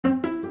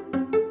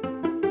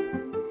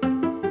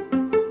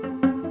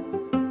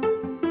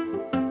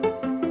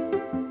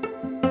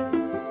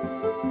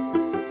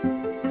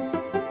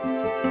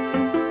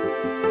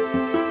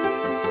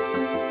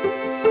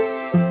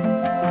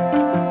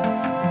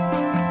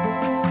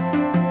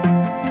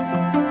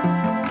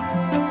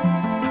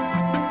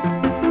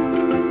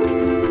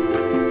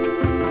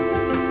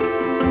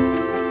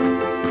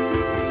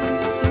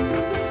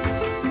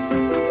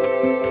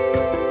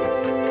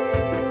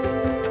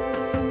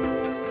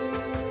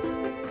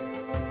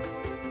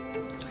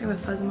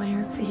have a fuzz in my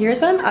hair. So here's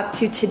what I'm up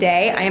to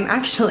today. I am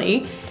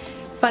actually,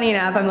 funny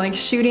enough, I'm like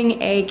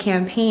shooting a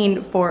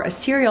campaign for a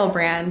cereal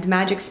brand,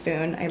 Magic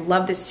Spoon. I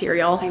love this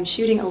cereal. I'm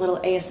shooting a little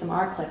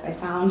ASMR clip. I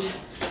found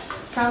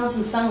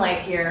some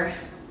sunlight here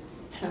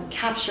and I'm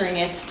capturing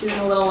it, doing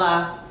a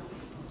little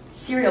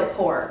cereal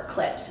pour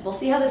clip. So we'll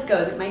see how this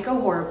goes. It might go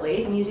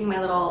horribly. I'm using my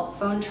little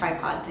phone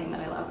tripod thing that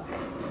I love. Okay.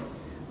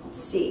 Let's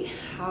see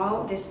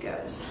how this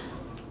goes.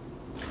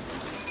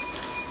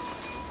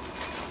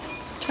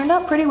 Turned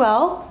out pretty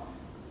well,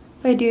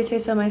 if I do say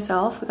so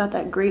myself. We got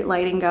that great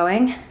lighting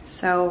going.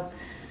 So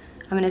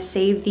I'm gonna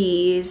save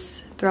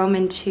these, throw them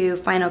into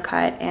Final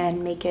Cut,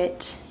 and make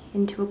it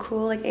into a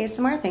cool like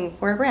ASMR thing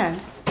for a brand.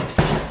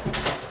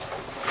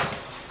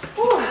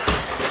 Whew.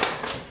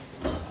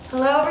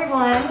 Hello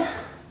everyone.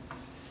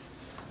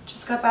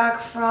 Just got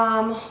back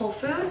from Whole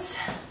Foods.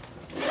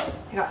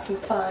 I got some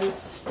fun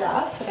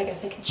stuff that I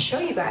guess I could show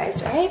you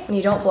guys, right? When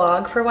you don't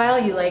vlog for a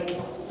while, you like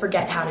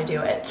forget how to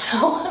do it.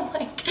 So I'm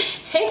like,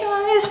 hey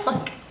guys,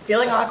 like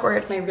feeling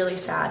awkward. My really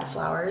sad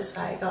flowers,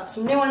 I got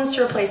some new ones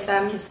to replace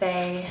them because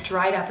they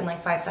dried up in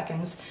like 5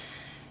 seconds.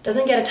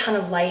 Doesn't get a ton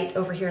of light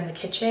over here in the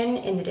kitchen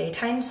in the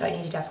daytime, so I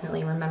need to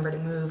definitely remember to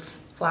move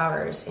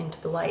flowers into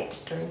the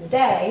light during the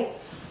day,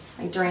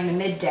 like during the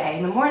midday.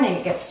 In the morning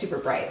it gets super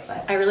bright,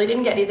 but I really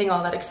didn't get anything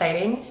all that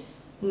exciting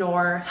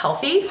nor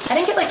healthy. I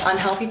didn't get like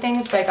unhealthy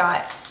things, but I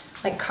got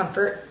like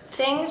comfort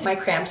things. My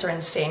cramps are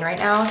insane right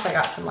now, so I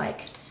got some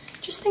like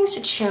just things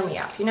to cheer me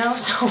up, you know?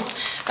 So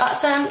got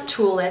some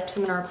tulips.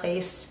 I'm gonna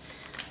replace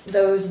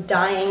those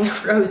dying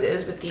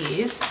roses with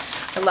these.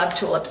 I love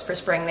tulips for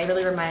spring. They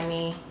really remind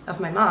me of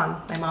my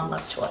mom. My mom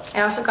loves tulips.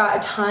 I also got a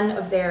ton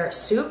of their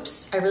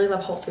soups. I really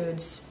love Whole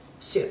Foods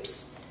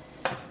soups.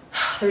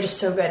 They're just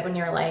so good when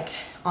you're like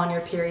on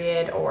your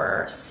period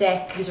or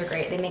sick. These are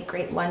great. They make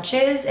great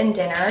lunches and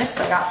dinners.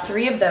 So I got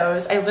 3 of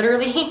those. I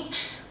literally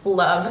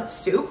love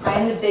soup. I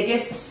am the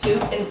biggest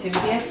soup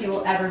enthusiast you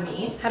will ever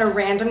meet. Had a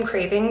random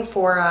craving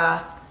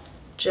for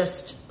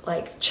just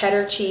like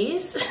cheddar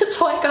cheese.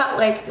 So I got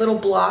like little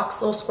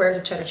blocks, little squares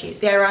of cheddar cheese.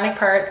 The ironic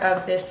part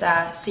of this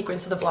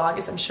sequence of the vlog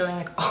is I'm showing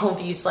like all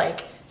these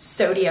like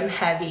sodium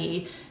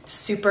heavy,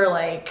 super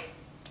like,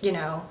 you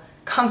know,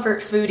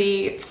 comfort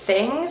foodie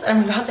things.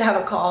 I'm about to have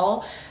a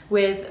call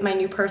with my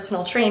new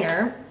personal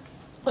trainer.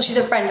 Well, she's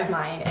a friend of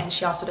mine and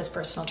she also does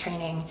personal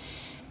training,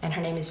 and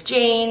her name is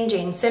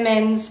Jane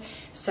Simmons.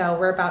 So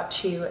we're about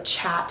to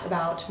chat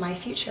about my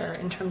future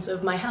in terms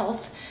of my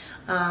health.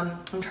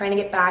 I'm trying to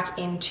get back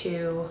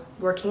into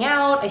working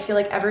out. I feel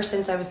like ever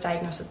since I was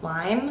diagnosed with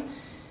Lyme,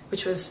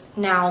 which was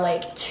now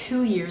like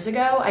 2 years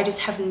ago, I just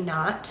have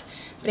not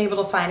been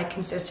able to find a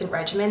consistent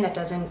regimen that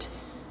doesn't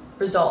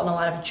result in a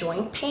lot of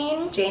joint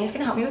pain. Jane is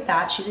gonna help me with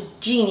that. She's a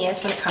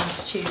genius when it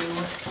comes to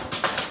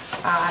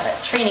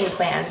training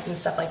plans and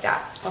stuff like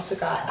that. Also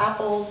got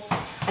apples.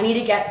 I need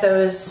to get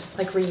those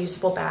like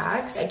reusable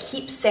bags. I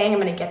keep saying I'm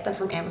gonna get them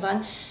from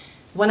Amazon.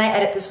 When I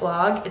edit this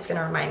vlog, it's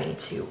gonna remind me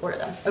to order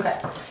them. Okay,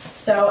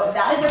 so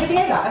that is everything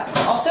I got.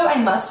 Also, I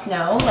must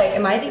know, like,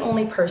 am I the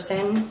only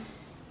person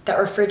that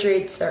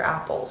refrigerates their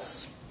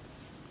apples?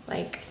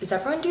 Like, does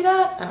everyone do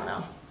that? I don't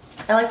know.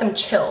 I like them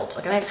chilled,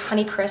 like a nice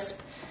Honey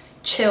Crisp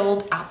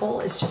chilled apple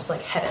is just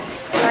like heaven.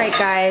 All right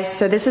guys,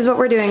 so this is what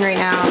we're doing right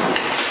now.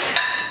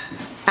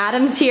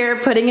 Adam's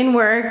here putting in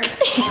work.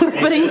 We're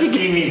putting together.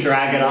 See me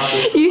drag it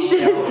off. You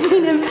should have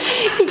seen him.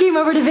 He came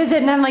over to visit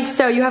and I'm like,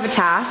 so you have a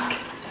task?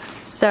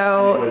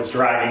 So and it was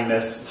dragging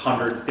this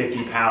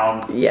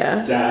 150-pound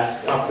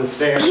desk up the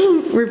stairs.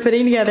 We're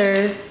putting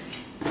together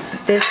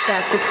this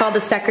desk. It's called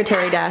the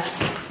secretary desk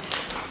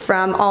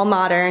from All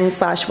Modern /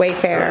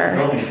 Wayfair.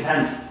 Building a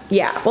tent.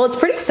 Yeah, well, it's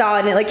pretty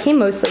solid and it like came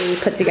mostly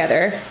put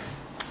together,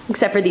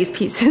 except for these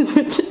pieces,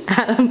 which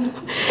Adam,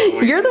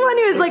 you're the one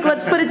who was like,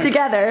 let's put it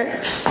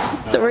together.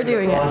 So we're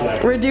doing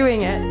it. We're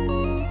doing it.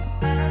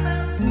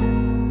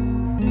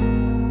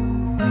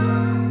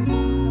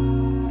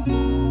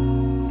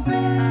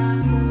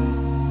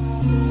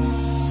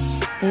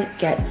 It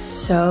gets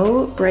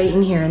so bright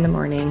in here in the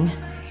morning.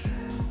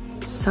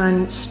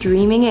 Sun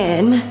streaming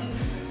in.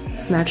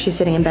 I'm actually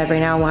sitting in bed right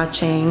now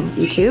watching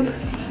YouTube.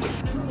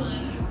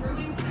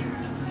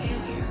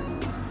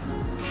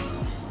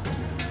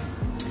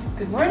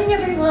 Good morning,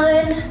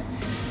 everyone.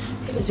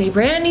 It is a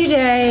brand new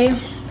day.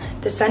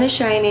 The sun is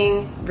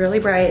shining, really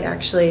bright,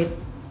 actually.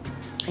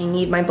 I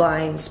need my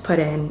blinds put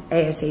in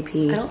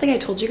ASAP. I don't think I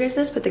told you guys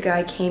this, but the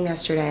guy came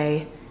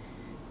yesterday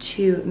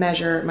to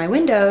measure my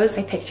windows.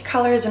 I picked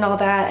colors and all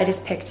that. I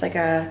just picked like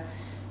a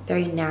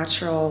very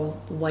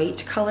natural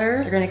white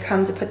color. They're gonna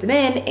come to put them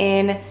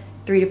in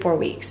 3 to 4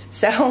 weeks.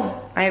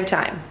 So I have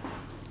time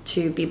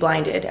to be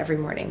blinded every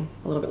morning,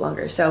 a little bit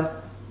longer. So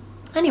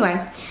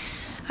anyway,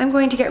 I'm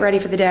going to get ready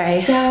for the day.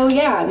 So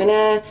yeah, I'm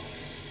gonna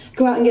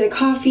go out and get a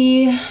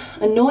coffee.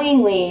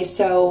 Annoyingly,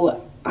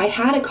 so I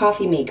had a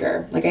coffee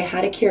maker, like I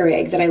had a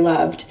Keurig that I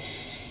loved,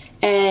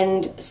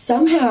 and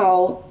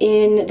somehow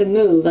in the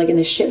move, like in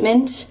the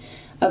shipment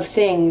of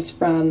things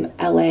from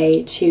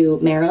LA to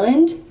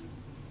Maryland,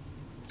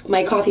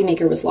 my coffee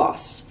maker was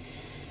lost.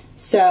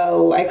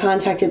 So I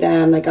contacted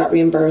them, I got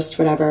reimbursed,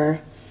 whatever.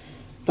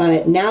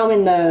 But now I'm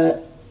in the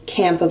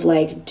camp of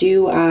like,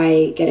 do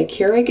I get a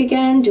Keurig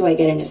again? Do I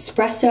get an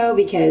espresso?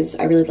 Because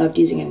I really loved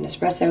using an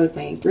espresso with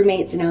my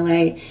roommates in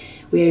LA.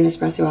 We had an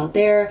espresso out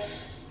there.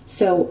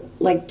 So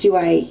like, do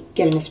I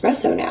get an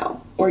espresso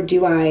now? Or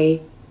do I,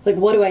 like,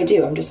 what do I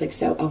do? I'm just like,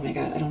 so, oh my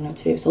God, I don't know what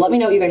to do. So let me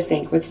know what you guys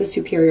think. What's the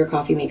superior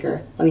coffee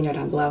maker? Let me know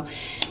down below.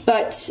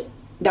 But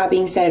that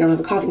being said, I don't have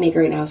a coffee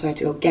maker right now, so I have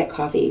to go get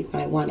coffee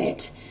when I want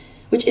it,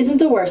 which isn't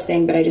the worst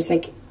thing, but I just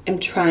like am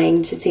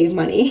trying to save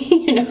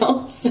money, you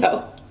know?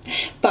 So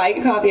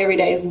buying coffee every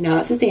day is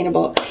not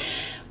sustainable.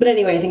 But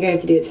anyway, I think I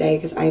have to do it today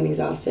because I'm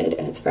exhausted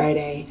and it's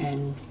Friday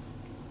and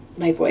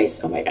my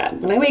voice, oh my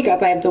God. When I wake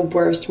up, I have the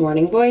worst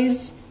morning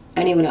voice.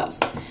 Anyone else?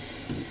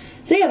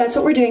 So yeah, that's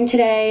what we're doing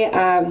today.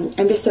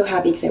 I'm just so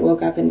happy because I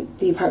woke up and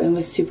the apartment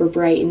was super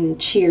bright and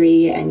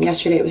cheery, and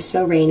yesterday it was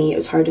so rainy, it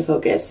was hard to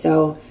focus.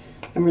 So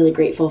I'm really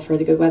grateful for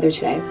the good weather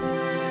today.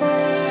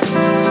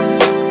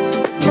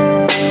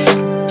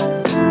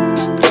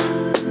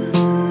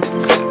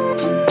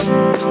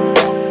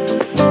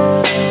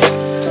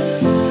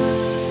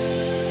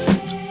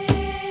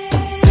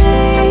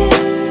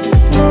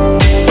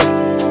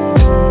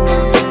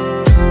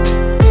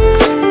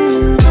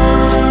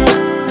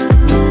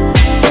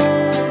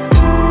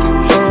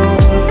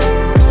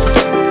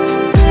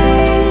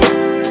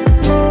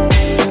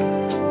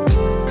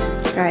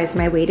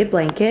 My weighted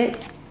blanket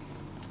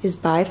is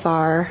by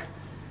far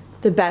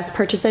the best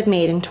purchase I've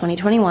made in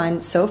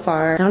 2021 so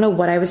far. I don't know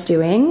what I was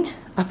doing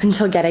up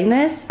until getting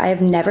this. I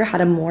have never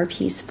had a more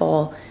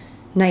peaceful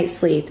night's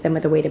sleep than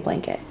with a weighted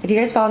blanket. If you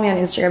guys follow me on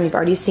Instagram, you've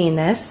already seen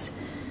this,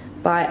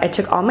 but I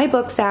took all my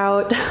books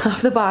out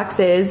of the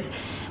boxes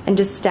and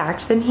just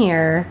stacked them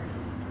here.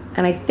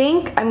 And I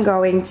think I'm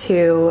going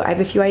to, I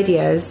have a few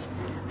ideas.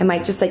 I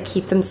might just like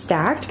keep them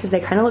stacked because they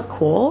kind of look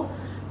cool,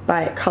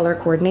 but color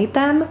coordinate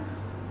them.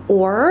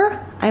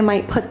 Or I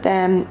might put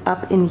them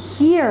up in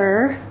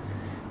here,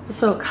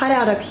 this little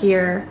cutout up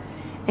here,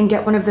 and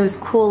get one of those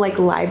cool like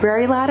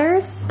library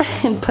ladders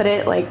and put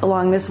it like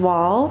along this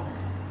wall.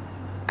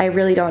 I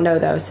really don't know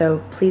though,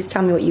 so please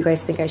tell me what you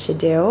guys think I should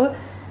do.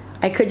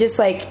 I could just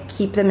like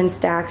keep them in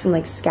stacks and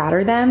like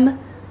scatter them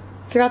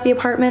throughout the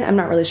apartment. I'm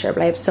not really sure,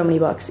 but I have so many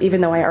books,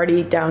 even though I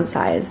already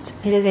downsized.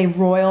 It is a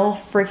royal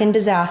freaking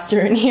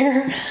disaster in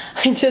here.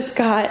 I just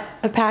got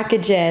a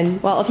package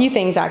in. Well, a few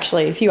things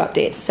actually, a few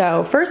updates.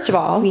 So first of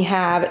all, we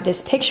have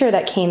this picture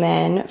that came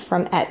in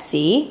from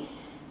Etsy.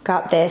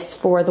 Got this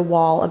for the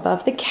wall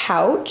above the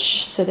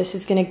couch. So this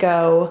is gonna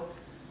go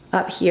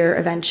up here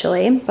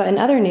eventually. But in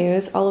other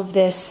news, all of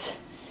this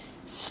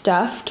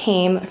stuff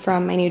came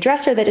from my new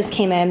dresser that just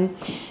came in.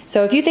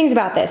 So a few things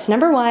about this.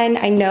 Number one,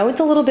 I know it's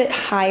a little bit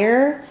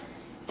higher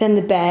than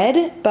the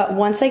bed, but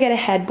once I get a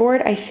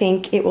headboard, I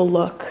think it will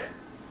look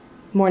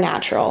more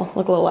natural,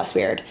 look a little less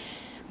weird.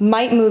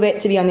 Might move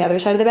it to be on the other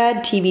side of the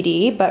bed,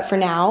 TBD, but for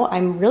now,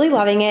 I'm really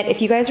loving it.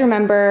 If you guys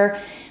remember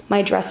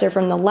my dresser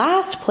from the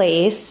last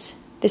place,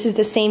 this is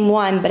the same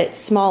one, but it's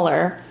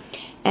smaller.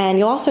 And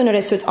you'll also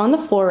notice, so it's on the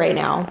floor right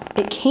now.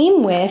 It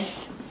came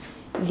with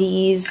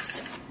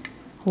these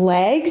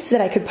legs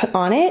that I could put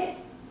on it,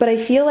 but I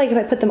feel like if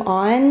I put them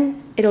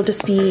on, it'll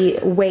just be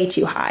way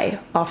too high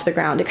off the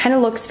ground. It kind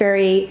of looks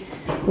very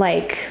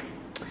like,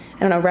 I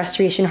don't know,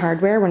 restoration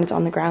hardware when it's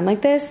on the ground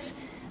like this.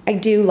 I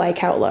do like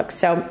how it looks.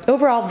 So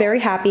overall,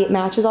 very happy. It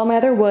matches all my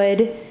other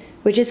wood,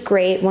 which is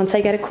great. Once I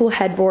get a cool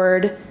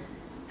headboard,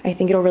 I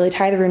think it'll really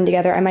tie the room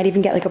together. I might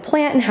even get like a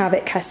plant and have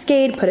it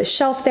cascade, put a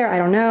shelf there, I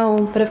don't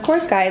know. But of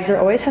course, guys, there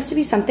always has to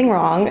be something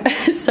wrong.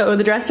 So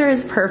the dresser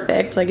is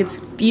perfect, like it's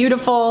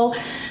beautiful,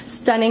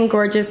 stunning,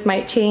 gorgeous,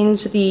 might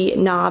change the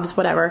knobs,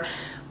 whatever.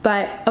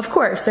 But of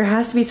course, there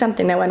has to be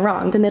something that went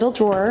wrong. The middle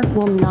drawer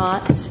will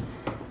not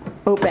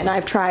open.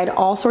 I've tried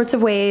all sorts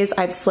of ways.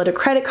 I've slid a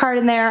credit card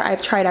in there.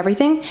 I've tried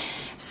everything.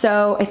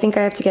 So I think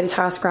I have to get a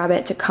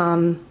TaskRabbit to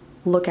come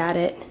look at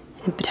it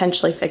and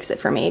potentially fix it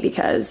for me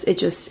because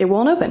it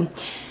won't open.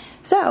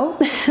 So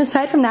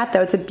aside from that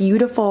though, it's a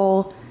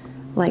beautiful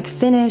like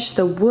finish.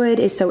 The wood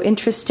is so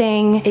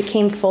interesting. It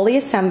came fully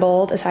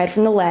assembled aside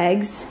from the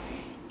legs,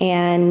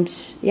 and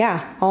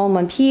yeah, all in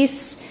one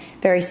piece.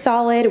 Very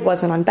solid. It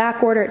wasn't on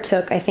back order. It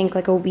took, I think,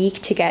 like a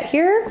week to get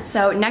here.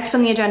 So next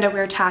on the agenda,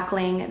 we're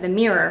tackling the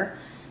mirror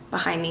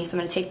behind me. So I'm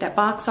gonna take that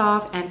box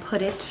off and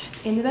put it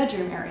in the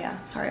bedroom area.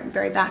 Sorry, I'm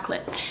very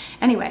backlit.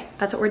 Anyway,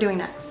 that's what we're doing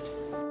next.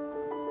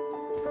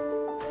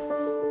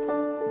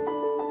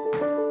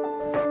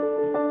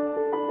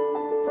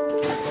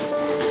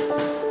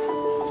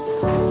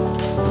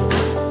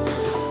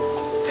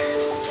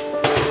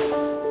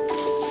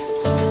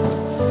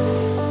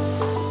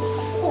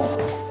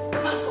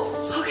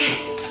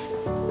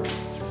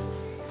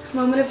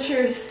 Moment of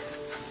truth.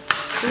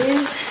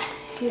 Is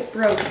it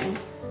broken?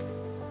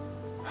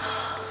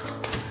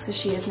 So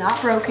she is not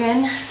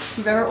broken. If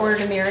you've ever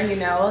ordered a mirror, you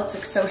know it's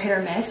like so hit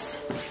or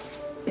miss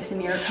if the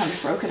mirror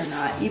comes broken or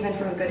not, even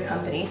from a good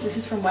company. So this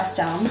is from West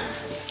Elm.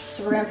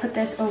 So we're gonna put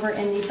this over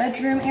in the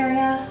bedroom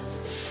area.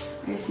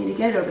 I just need to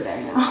get it over there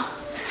now.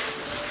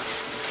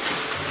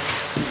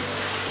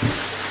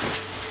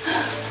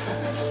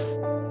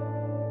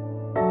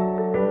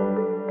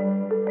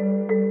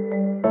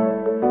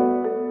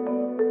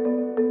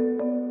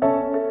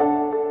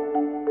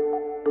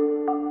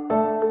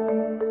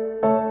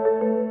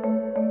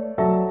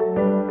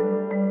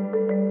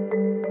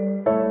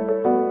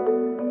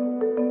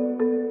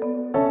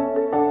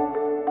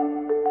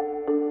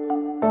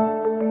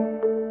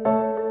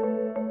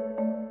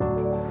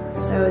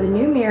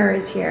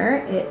 colors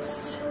here.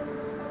 It's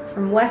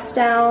from West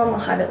Elm. I'll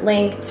have it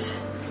linked.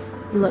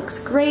 It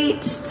looks great.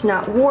 It's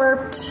not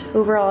warped.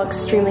 Overall,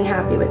 extremely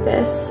happy with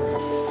this.